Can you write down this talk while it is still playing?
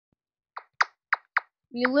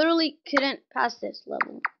We literally couldn't pass this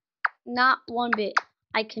level. Not one bit.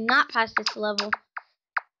 I cannot pass this level.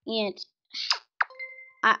 And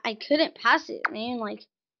I couldn't pass it, man. Like,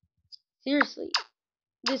 seriously.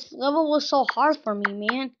 This level was so hard for me,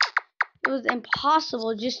 man. It was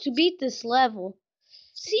impossible just to beat this level.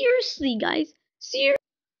 Seriously, guys. Seriously.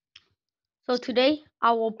 So today,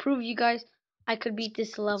 I will prove you guys I could beat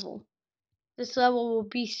this level. This level will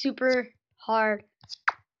be super hard.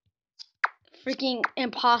 Freaking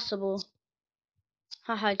impossible.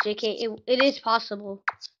 Haha, JK, it is possible.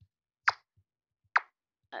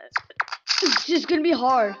 It's just gonna be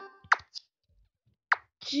hard.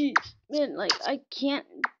 Jeez, man, like, I can't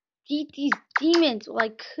beat these demons. Well, I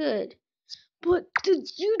could. But the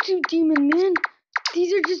YouTube demon, man,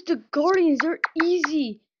 these are just the Guardians. They're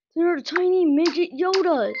easy. They're tiny midget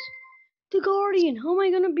Yodas. The Guardian. How am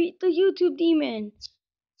I gonna beat the YouTube demon?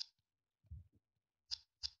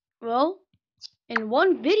 Well, in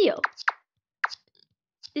one video.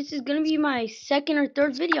 This is gonna be my second or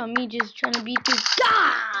third video on me just trying to beat this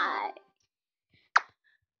guy.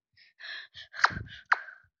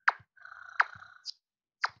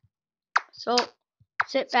 So,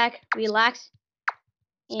 sit back, relax,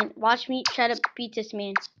 and watch me try to beat this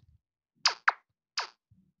man.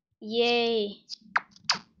 Yay.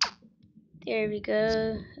 There we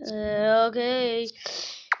go. Okay.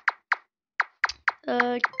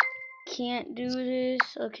 Can't do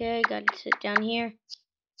this. Okay, gotta sit down here.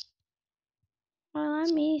 Well, let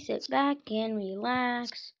me sit back and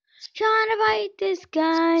relax. Trying to fight this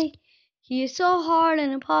guy. He is so hard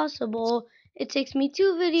and impossible. It takes me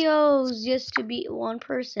 2 videos just to beat one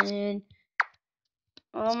person.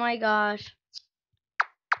 Oh my gosh.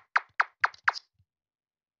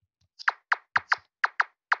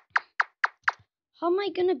 How am I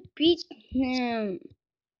gonna beat him?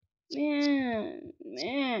 Man.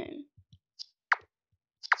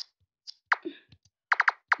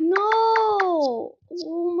 No!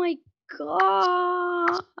 Oh my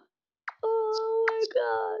god. Oh my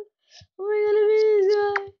god. How am I gonna beat this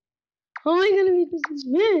guy? How am I gonna beat this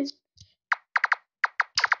man?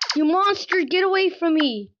 You monster, get away from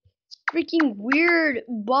me! Freaking weird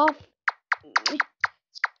buff.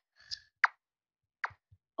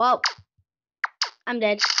 Oh, I'm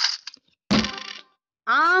dead.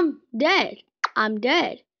 I'm dead.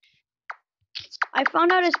 I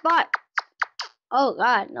found out a spot. Oh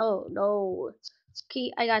god, no.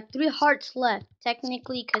 Okay, I got 3 hearts left,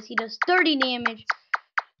 technically, because he does 30 damage.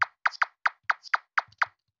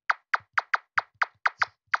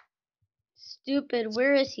 Stupid,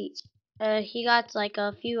 where is he? He got like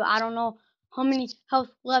a few, I don't know how many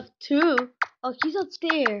health left too. Oh, he's up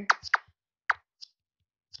there.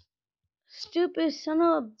 Stupid son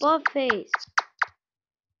of a buff face.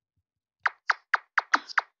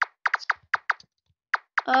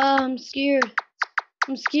 I'm scared.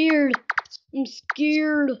 I'm scared.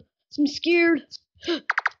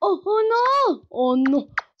 Oh no.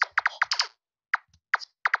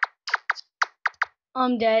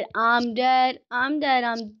 I'm dead.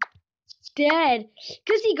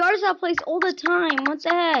 Because he guards that place all the time. What the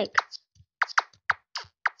heck?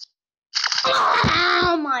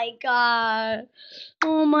 Oh my god.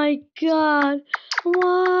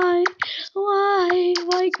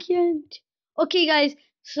 Why can't? Okay guys,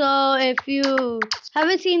 so if you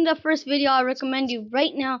haven't seen the first video, I recommend you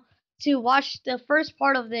right now to watch the first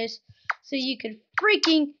part of this so you could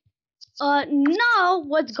freaking know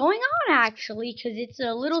what's going on actually, because it's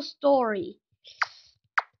a little story.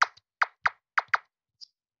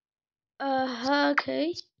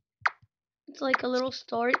 Okay. It's like a little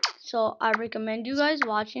story, so I recommend you guys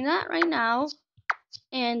watching that right now.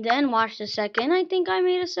 And then watch the second. I think I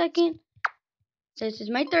made a second. This is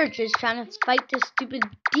my third, just trying to fight this stupid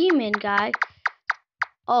demon guy.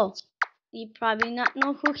 Oh, you probably not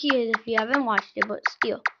know who he is if you haven't watched it, but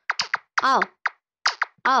still. Ow.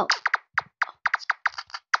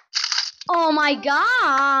 Oh my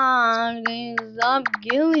god. Stop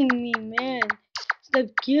killing me, man. Stop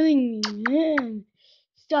killing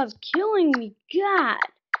me, God.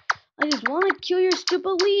 I just want to kill your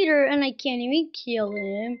stupid leader, and I can't even kill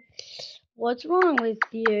him. What's wrong with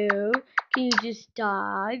you? Can you just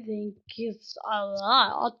die? Thank you a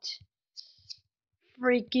lot.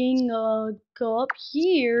 Freaking, go up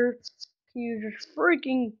here. Can you just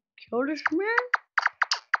freaking kill this man?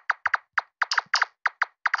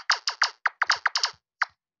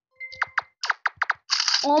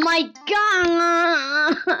 Oh my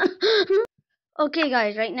god! Okay,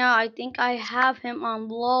 guys, right now I think I have him on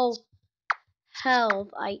low health.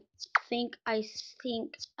 I think.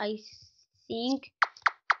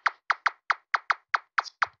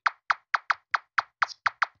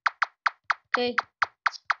 Okay.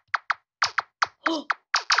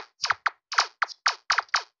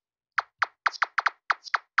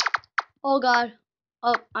 Oh god.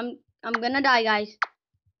 Oh, I'm gonna die, guys.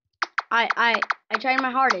 I tried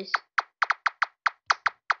my hardest.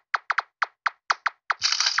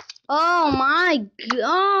 Oh my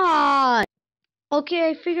god. Okay,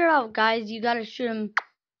 I figured out, guys. You gotta shoot him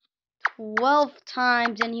 12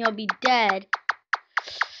 times and he'll be dead.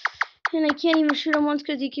 And I can't even shoot him once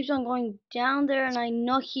because he keeps on going down there, and I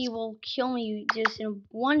know he will kill me just in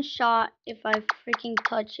one shot if I freaking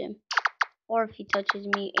touch him. Or if he touches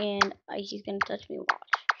me, and he's gonna touch me, watch.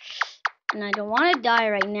 And I don't want to die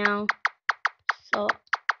right now, so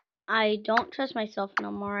I don't trust myself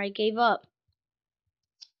no more. I gave up.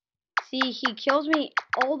 See, he kills me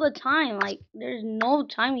all the time. Like, there's no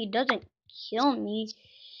time he doesn't kill me.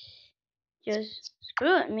 Just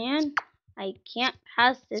screw it, man. I can't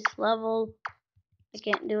pass this level. I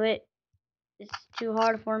can't do it. It's too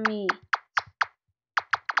hard for me.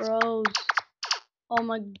 Bros. Oh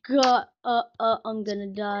my god. I'm gonna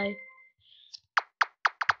die.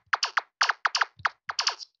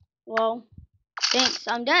 Well, thanks.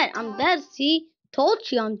 I'm dead. I'm dead. See? Told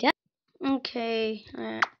you I'm dead. Okay.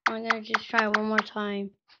 Alright. I'm gonna just try one more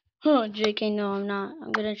time. Huh, JK, no, I'm not.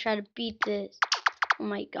 I'm gonna try to beat this. Oh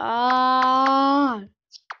my god.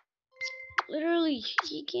 Literally,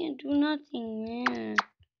 he can't do nothing, man.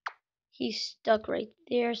 He's stuck right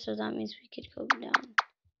there, so that means we could go down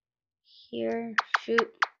here.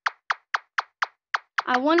 Shoot.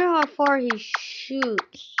 I wonder how far he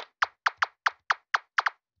shoots.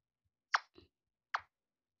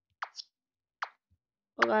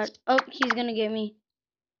 Oh god. Oh, he's gonna get me.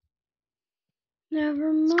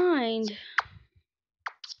 Never mind.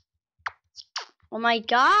 Oh my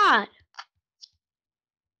god.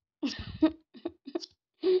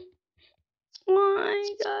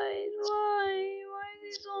 Why, guys? Why? Why is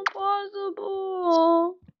this so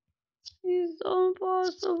impossible? It's so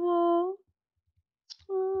impossible.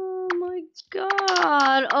 Oh my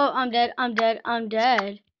god. Oh, I'm dead. I'm dead. I'm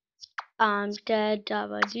dead. I'm dead.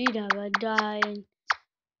 Dabba dee dabba dying.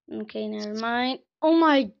 Okay, never mind. Oh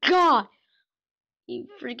my god. He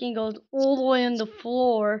freaking goes all the way on the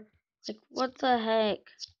floor. Like, what the heck?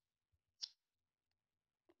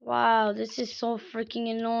 Wow, this is so freaking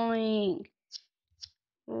annoying.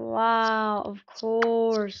 Wow, of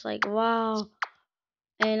course. Like, wow.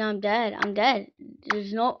 And I'm dead. I'm dead.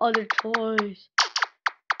 There's no other choice.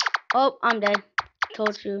 Oh, I'm dead.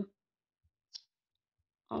 Told you.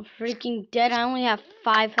 I'm freaking dead. I only have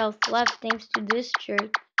 5 health left thanks to this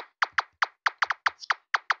jerk.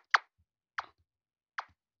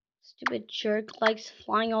 Stupid jerk likes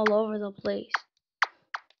flying all over the place.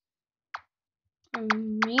 A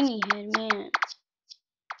meanie head, man.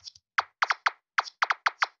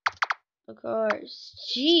 Of course.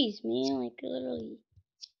 Jeez, man. Like, literally.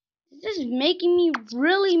 This is making me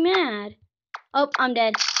really mad. Oh, I'm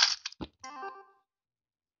dead.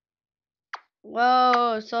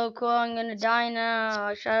 Whoa, so cool. I'm gonna die now.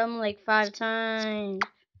 I shot him like 5 times.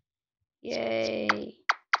 Yay.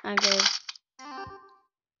 I'm dead.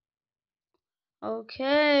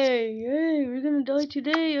 Okay, yay, we're gonna die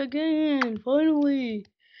today again, finally.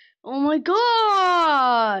 Oh my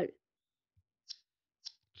god!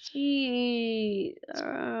 Jeez.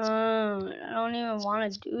 I don't even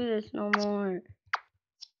want to do this no more.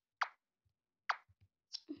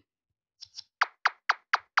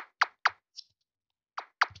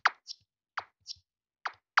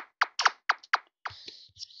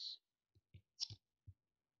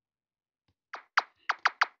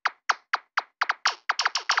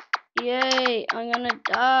 Yay, I'm gonna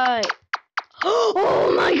die.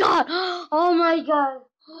 Oh my god! Oh my god!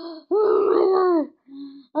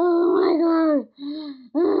 Oh my god!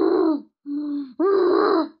 Oh my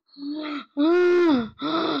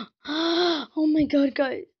god! Oh my god,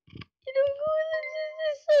 guys. You don't go this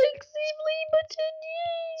is sexy play button.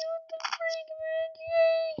 Yay! What the freak, man?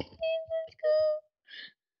 Yay! Let's go.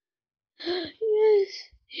 Yes.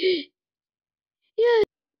 Yes.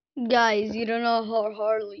 Guys, you don't know how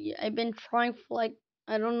hardly I've been trying for like,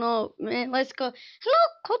 I don't know, man. Let's go. Hello,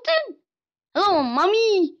 Colton. Hello,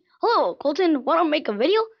 mommy. Hello, Colton. Want to make a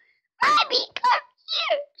video? Mommy, come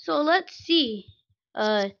here. So let's see.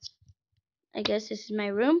 I guess this is my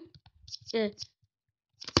room.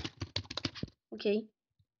 Okay.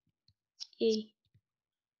 Yay.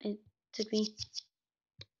 It took me.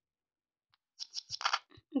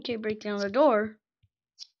 Okay, break down the door.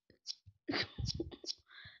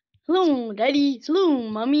 Hello, daddy. Hello,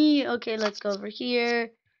 mommy. Okay, let's go over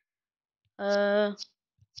here.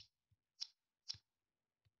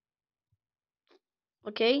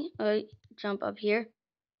 Okay. jump up here.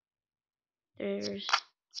 There's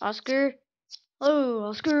Oscar. Hello,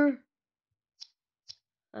 Oscar.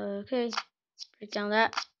 Okay, break down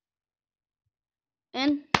that.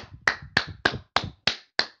 And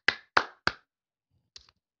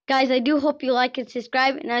guys, I do hope you like and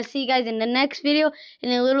subscribe, and I'll see you guys in the next video.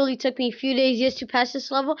 And it literally took me a few days just to pass this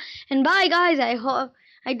level. And bye, guys. I hope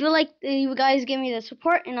I do like that you guys give me the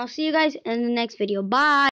support, and I'll see you guys in the next video. Bye.